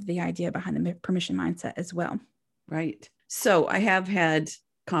kind of the idea behind the permission mindset as well. Right. So I have had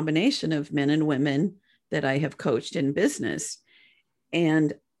combination of men and women that I have coached in business.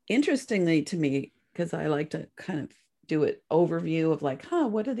 And interestingly to me, because I like to kind of do an overview of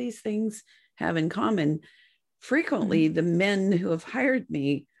what do these things have in common? Frequently, the men who have hired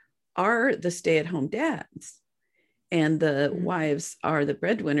me are the stay-at-home dads, and the wives are the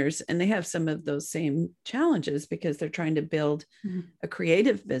breadwinners. And they have some of those same challenges because they're trying to build a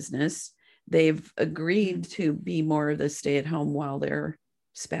creative business. They've agreed to be more of the stay-at-home while their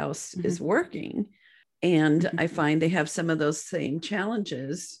spouse is working. And I find they have some of those same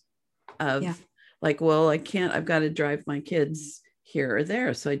challenges of well, I've got to drive my kids here or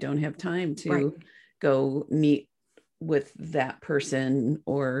there, so I don't have time to go meet with that person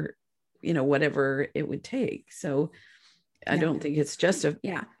or, whatever it would take. So I don't think it's just a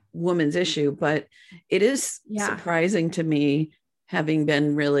woman's issue, but it is surprising to me, having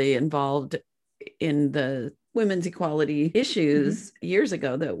been really involved in the women's equality issues years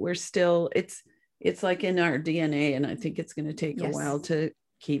ago, that we're still, it's like in our DNA. And I think it's going to take a while to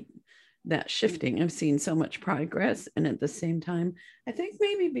keep that shifting. I've seen so much progress. And at the same time, I think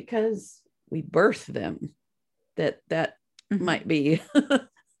maybe because we birth them, that might be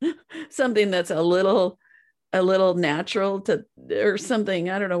something that's a little natural to, or something.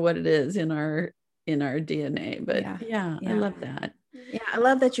 I don't know what it is in our DNA, but yeah. I love that. Yeah, I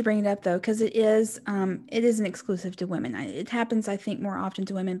love that you bring it up though, because it isn't exclusive to women. It happens, I think, more often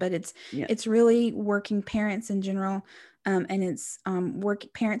to women, but it's really working parents in general, and it's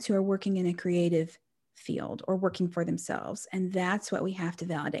parents who are working in a creative field or working for themselves, and that's what we have to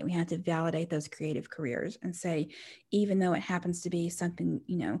validate. We have to validate those creative careers and say, even though it happens to be something,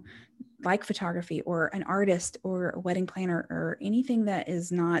 like photography or an artist or a wedding planner or anything that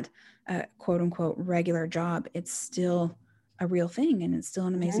is not a quote unquote regular job, it's still a real thing, and it's still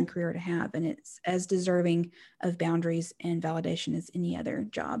an amazing career to have, and it's as deserving of boundaries and validation as any other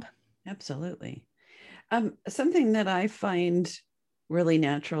job. Absolutely. Something that I find really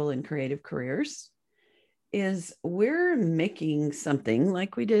natural in creative careers is we're making something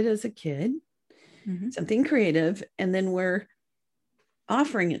like we did as a kid, something creative, and then we're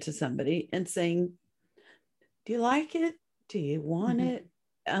offering it to somebody and saying, do you like it? Do you want it?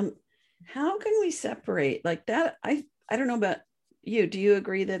 How can we separate like that? I don't know about you. Do you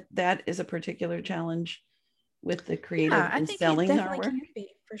agree that that is a particular challenge with the creative and selling our work? Can be,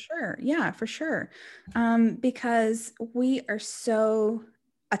 for sure. Yeah, for sure. Because we are so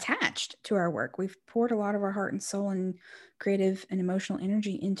attached to our work. We've poured a lot of our heart and soul and creative and emotional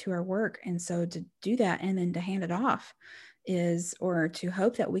energy into our work. And so to do that and then to hand it off or to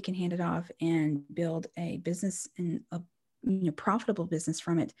hope that we can hand it off and build a business and a profitable business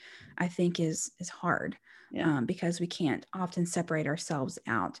from it, I think is hard. Because we can't often separate ourselves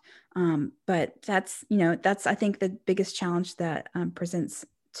out. But that's I think the biggest challenge that presents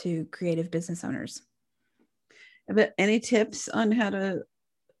to creative business owners. But any tips on how to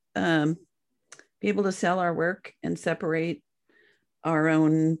be able to sell our work and separate our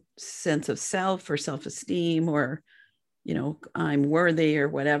own sense of self or self-esteem, or, I'm worthy or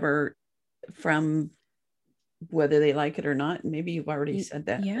whatever, from whether they like it or not? Maybe you've already said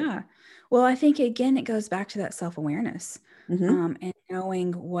that. Yeah. Well, I think, again, it goes back to that self-awareness, and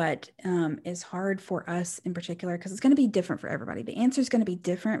knowing what is hard for us in particular, because it's going to be different for everybody. The answer is going to be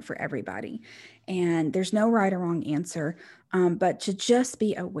different for everybody. And there's no right or wrong answer, but to just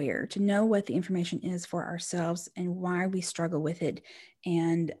be aware, to know what the information is for ourselves and why we struggle with it,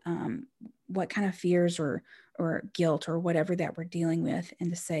 and what kind of fears or guilt or whatever that we're dealing with, and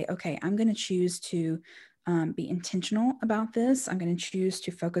to say, okay, I'm going to choose to be intentional about this. I'm going to choose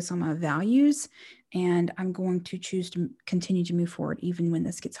to focus on my values, and I'm going to choose to continue to move forward even when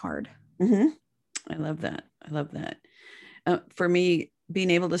this gets hard. I love that. For me,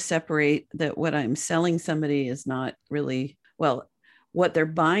 being able to separate that what I'm selling somebody is not really, well, what they're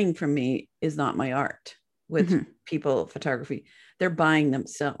buying from me is not my art. With people photography, they're buying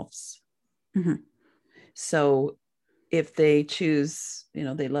themselves. So if they choose,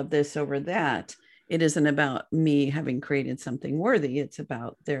 they love this over that, it isn't about me having created something worthy. It's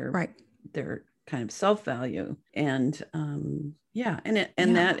about their kind of self-value. And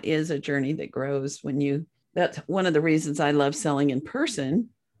that is a journey that grows that's one of the reasons I love selling in person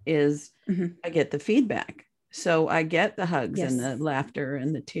is I get the feedback. So I get the hugs and the laughter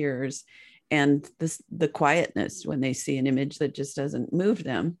and the tears and the quietness when they see an image that just doesn't move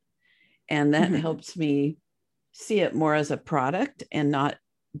them. And that helps me see it more as a product and not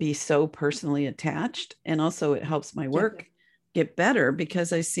be so personally attached. And also it helps my work get better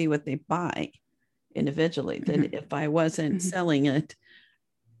because I see what they buy individually. That if I wasn't selling it,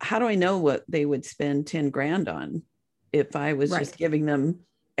 how do I know what they would spend 10 grand on if I was just giving them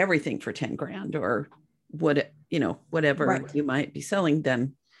everything for 10 grand or whatever you might be selling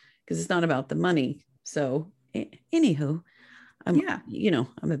them, because it's not about the money. So anywho,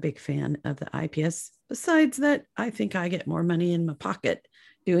 I'm a big fan of the IPS. Besides that, I think I get more money in my pocket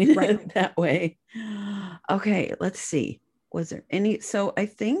doing it that way. Okay, let's see. Was there any? So I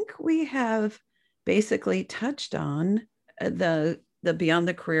think we have basically touched on the beyond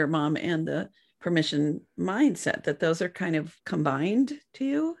the career mom and the permission mindset, that those are kind of combined to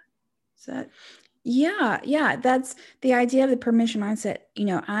you. Is that? Yeah. That's the idea of the permission mindset.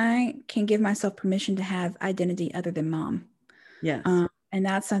 I can give myself permission to have identity other than mom. Yes. And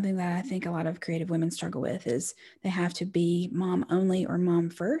that's something that I think a lot of creative women struggle with, is they have to be mom only or mom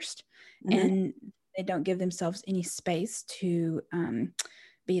first. And they don't give themselves any space to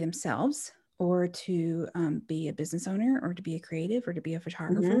be themselves, or to be a business owner, or to be a creative, or to be a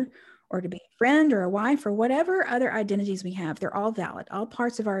photographer, or to be a friend or a wife, or whatever other identities we have. They're all valid. All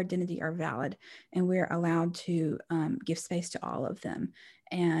parts of our identity are valid, and we're allowed to give space to all of them.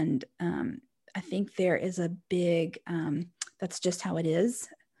 And I think there is a big, that's just how it is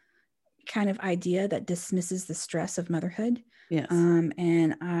kind of idea that dismisses the stress of motherhood. Yes.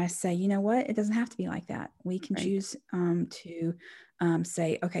 And I say, you know what? It doesn't have to be like that. We can Right. choose to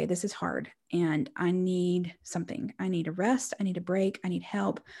say, okay, this is hard and I need something. I need a rest. I need a break. I need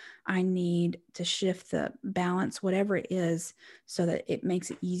help. I need to shift the balance, whatever it is, so that it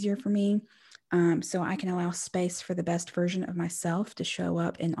makes it easier for me. So I can allow space for the best version of myself to show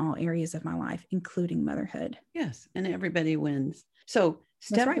up in all areas of my life, including motherhood. Yes. And everybody wins. So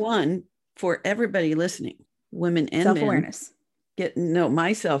That's step right. one for everybody listening, women and Self-awareness. men,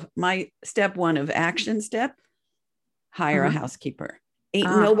 my step one of action step, hire a housekeeper. Ain't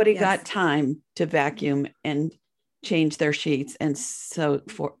nobody got time to vacuum and change their sheets and so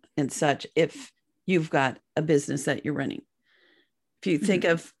for and such if you've got a business that you're running. If you think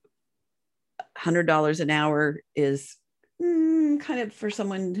of $100 an hour is kind of for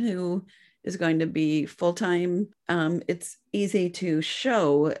someone who is going to be full-time, it's easy to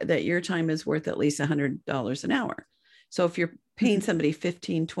show that your time is worth at least $100 an hour. So if you're paying somebody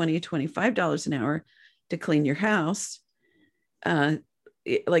 $15, $20, $25 an hour to clean your house,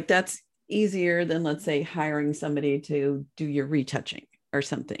 like that's easier than, let's say, hiring somebody to do your retouching or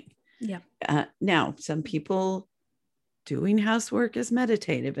something. Yeah. Now, some people doing housework is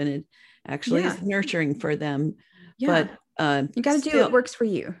meditative and it actually is nurturing for them. Yeah. But you got to do what works for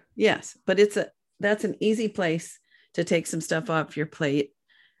you. Yes. But that's an easy place to take some stuff off your plate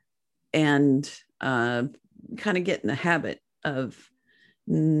and kind of get in the habit of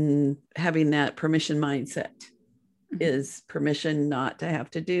having that permission mindset. Is permission not to have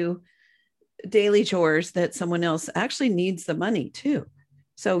to do daily chores that someone else actually needs the money too.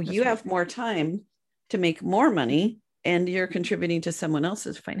 So you have more time to make more money and you're contributing to someone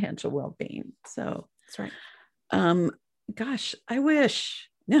else's financial well-being. So that's right. Gosh, I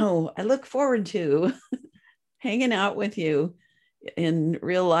look forward to hanging out with you in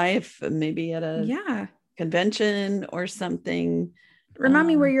real life, maybe at a convention or something. Remind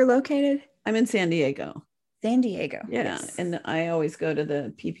me where you're located. I'm in San Diego. San Diego. Yeah. Yes. And I always go to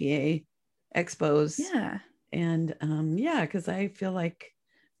the PPA expos. Yeah. And because I feel like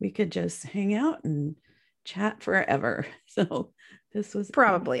we could just hang out and chat forever. So this was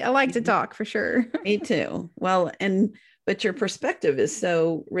probably. I like to talk for sure. Me too. Well, but your perspective is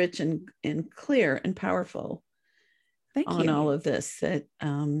so rich and clear and powerful. Thank you. On all of this that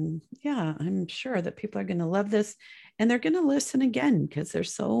I'm sure that people are going to love this and they're going to listen again because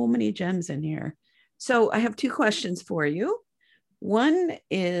there's so many gems in here. So I have two questions for you. One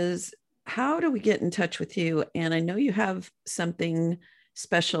is, how do we get in touch with you? And I know you have something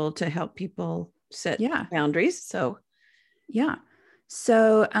special to help people set boundaries. So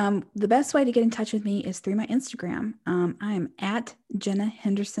So the best way to get in touch with me is through my Instagram. I am at Jenna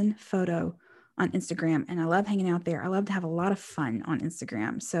Henderson Photo on Instagram, and I love hanging out there. I love to have a lot of fun on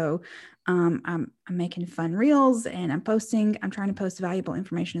Instagram. So I'm making fun reels and I'm trying to post valuable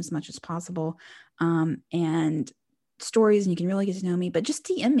information as much as possible, and stories, and you can really get to know me. But just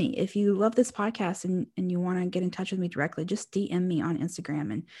DM me if you love this podcast and you want to get in touch with me directly. Just DM me on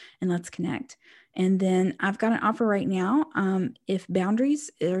Instagram and let's connect. And then I've got an offer right now. If boundaries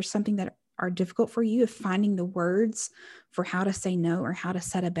are something that are difficult for you, if finding the words for how to say no or how to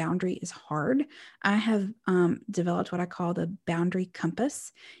set a boundary is hard, I have developed what I call the boundary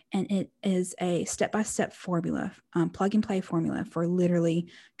compass. And it is a step-by-step formula, plug and play formula for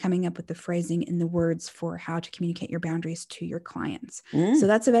literally coming up with the phrasing and the words for how to communicate your boundaries to your clients. So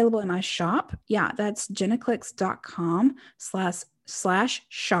that's available in my shop. Yeah, that's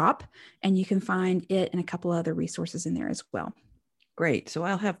jennaclicks.com/shop. And you can find it and a couple other resources in there as well. Great. So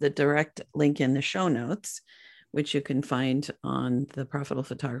I'll have the direct link in the show notes, which you can find on the Profitable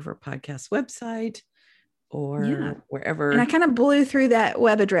Photographer podcast website or wherever. And I kind of blew through that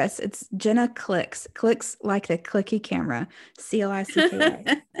web address. It's Jenna Clicks like the clicky camera,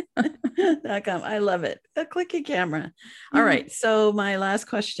 CLICKI. I love it. A clicky camera. All right. So my last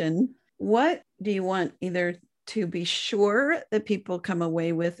question, what do you want either to be sure that people come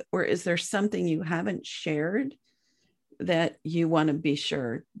away with, or is there something you haven't shared that you want to be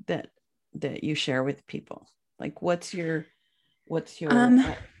sure that you share with people? Like what's your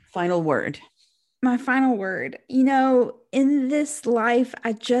final word? My final word, in this life,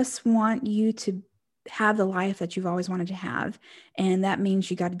 I just want you to have the life that you've always wanted to have. And that means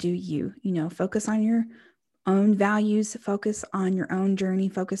you got to do you, focus on your own values, focus on your own journey,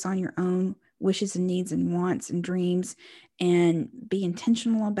 focus on your own wishes and needs and wants and dreams and be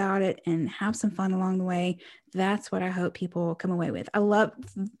intentional about it and have some fun along the way. That's what I hope people come away with. I love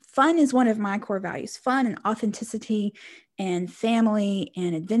fun is one of my core values, fun and authenticity and family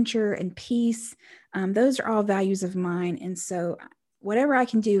and adventure and peace. Those are all values of mine. And so whatever I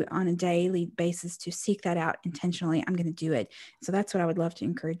can do on a daily basis to seek that out intentionally, I'm going to do it. So that's what I would love to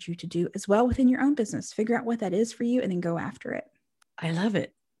encourage you to do as well within your own business. Figure out what that is for you and then go after it. I love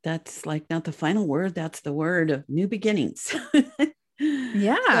it. That's like not the final word. That's the word of new beginnings.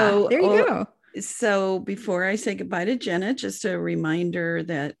 Yeah, there you go. So before I say goodbye to Jenna, just a reminder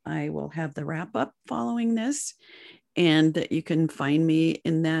that I will have the wrap up following this and that you can find me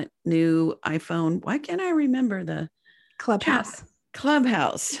in that new iPhone. Why can't I remember the Clubhouse?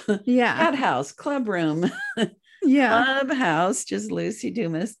 Clubhouse. Yeah. Cat house, club room. Yeah. Clubhouse, just Lucy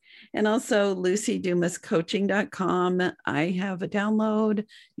Dumas. And also lucydumascoaching.com. I have a download.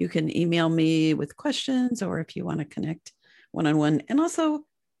 You can email me with questions or if you want to connect one-on-one. And also,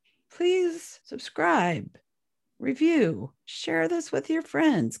 please subscribe, review, share this with your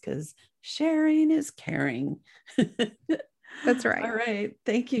friends because sharing is caring. That's right. All right.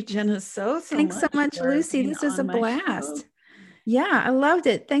 Thank you, Jenna, so Thanks much. so much, Lucy. This was a blast. Yeah, I loved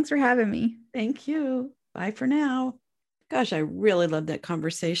it. Thanks for having me. Thank you. Bye for now. Gosh, I really love that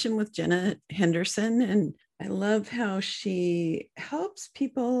conversation with Jenna Henderson. And I love how she helps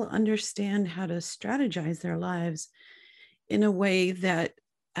people understand how to strategize their lives in a way that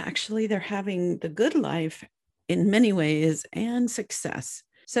actually they're having the good life in many ways and success.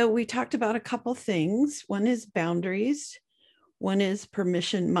 So we talked about a couple things. One is boundaries. One is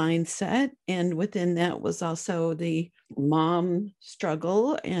permission mindset. And within that was also the mom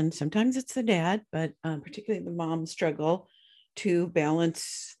struggle. And sometimes it's the dad, but particularly the mom struggle to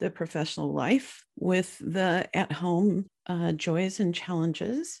balance the professional life with the at-home joys and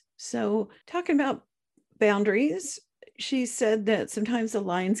challenges. So talking about boundaries, she said that sometimes the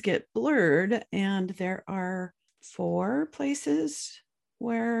lines get blurred and there are 4 places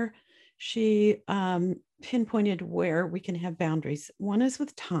where she pinpointed where we can have boundaries. One is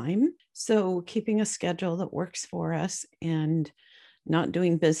with time. So keeping a schedule that works for us and not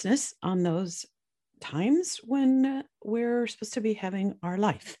doing business on those times when we're supposed to be having our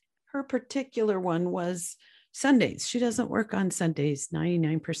life. Her particular one was Sundays. She doesn't work on Sundays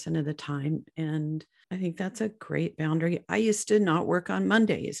 99% of the time. And I think that's a great boundary. I used to not work on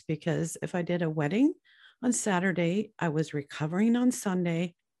Mondays because if I did a wedding on Saturday, I was recovering on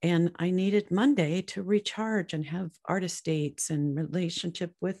Sunday. And I needed Monday to recharge and have artist dates and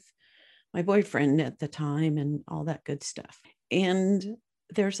relationship with my boyfriend at the time and all that good stuff. And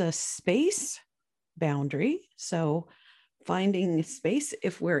there's a space boundary. So finding space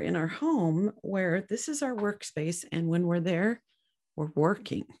if we're in our home where this is our workspace. And when we're there, we're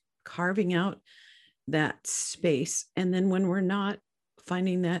working, carving out that space. And then when we're not,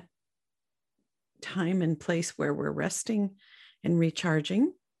 finding that time and place where we're resting and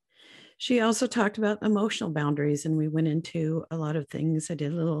recharging. She also talked about emotional boundaries, and we went into a lot of things. I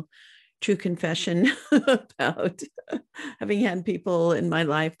did a little true confession about having had people in my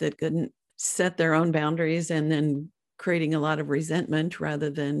life that couldn't set their own boundaries and then creating a lot of resentment rather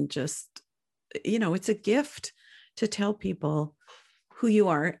than just, it's a gift to tell people who you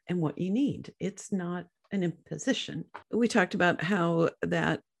are and what you need. It's not an imposition. We talked about how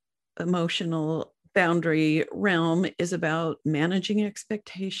that emotional boundary realm is about managing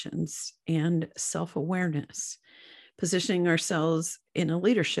expectations and self-awareness, positioning ourselves in a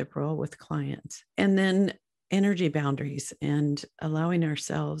leadership role with clients, and then energy boundaries and allowing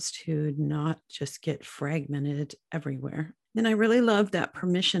ourselves to not just get fragmented everywhere. And I really love that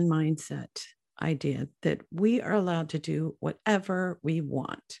permission mindset idea that we are allowed to do whatever we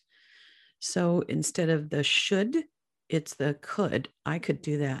want. So instead of the should, it's the could. I could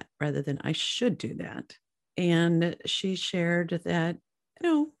do that rather than I should do that. And she shared that,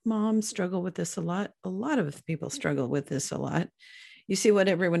 moms struggle with this a lot. A lot of people struggle with this a lot. You see what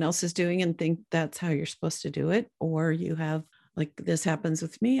everyone else is doing and think that's how you're supposed to do it. Or you have, like this happens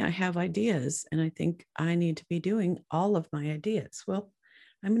with me, I have ideas and I think I need to be doing all of my ideas. Well,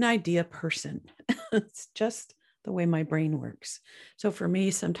 I'm an idea person. It's just the way my brain works. So for me,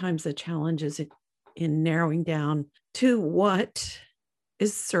 sometimes the challenge is in narrowing down to what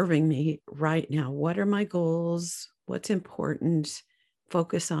is serving me right now. What are my goals? What's important?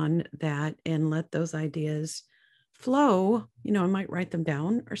 Focus on that and let those ideas flow. I might write them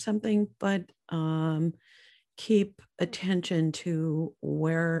down or something, but keep attention to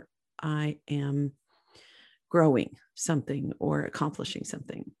where I am growing something or accomplishing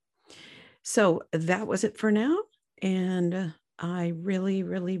something. So that was it for now. And I really,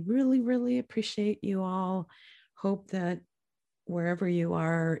 really, really, really appreciate you all. Hope that wherever you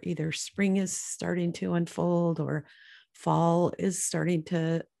are, either spring is starting to unfold or fall is starting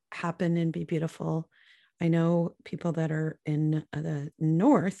to happen and be beautiful. I know people that are in the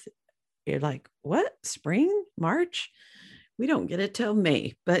north, you're like, what? Spring? March? We don't get it till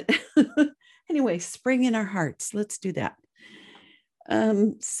May. But anyway, spring in our hearts. Let's do that.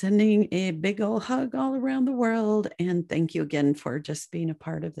 Sending a big old hug all around the world. And thank you again for just being a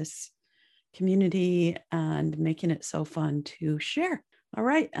part of this community and making it so fun to share. All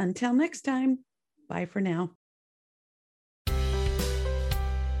right, until next time, bye for now.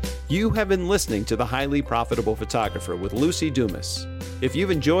 You have been listening to The Highly Profitable Photographer with Lucy Dumas. If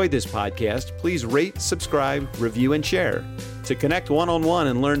you've enjoyed this podcast, please rate, subscribe, review, and share. To connect one-on-one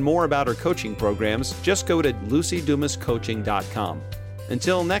and learn more about our coaching programs, just go to lucydumascoaching.com.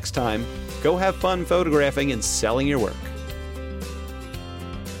 Until next time, go have fun photographing and selling your work.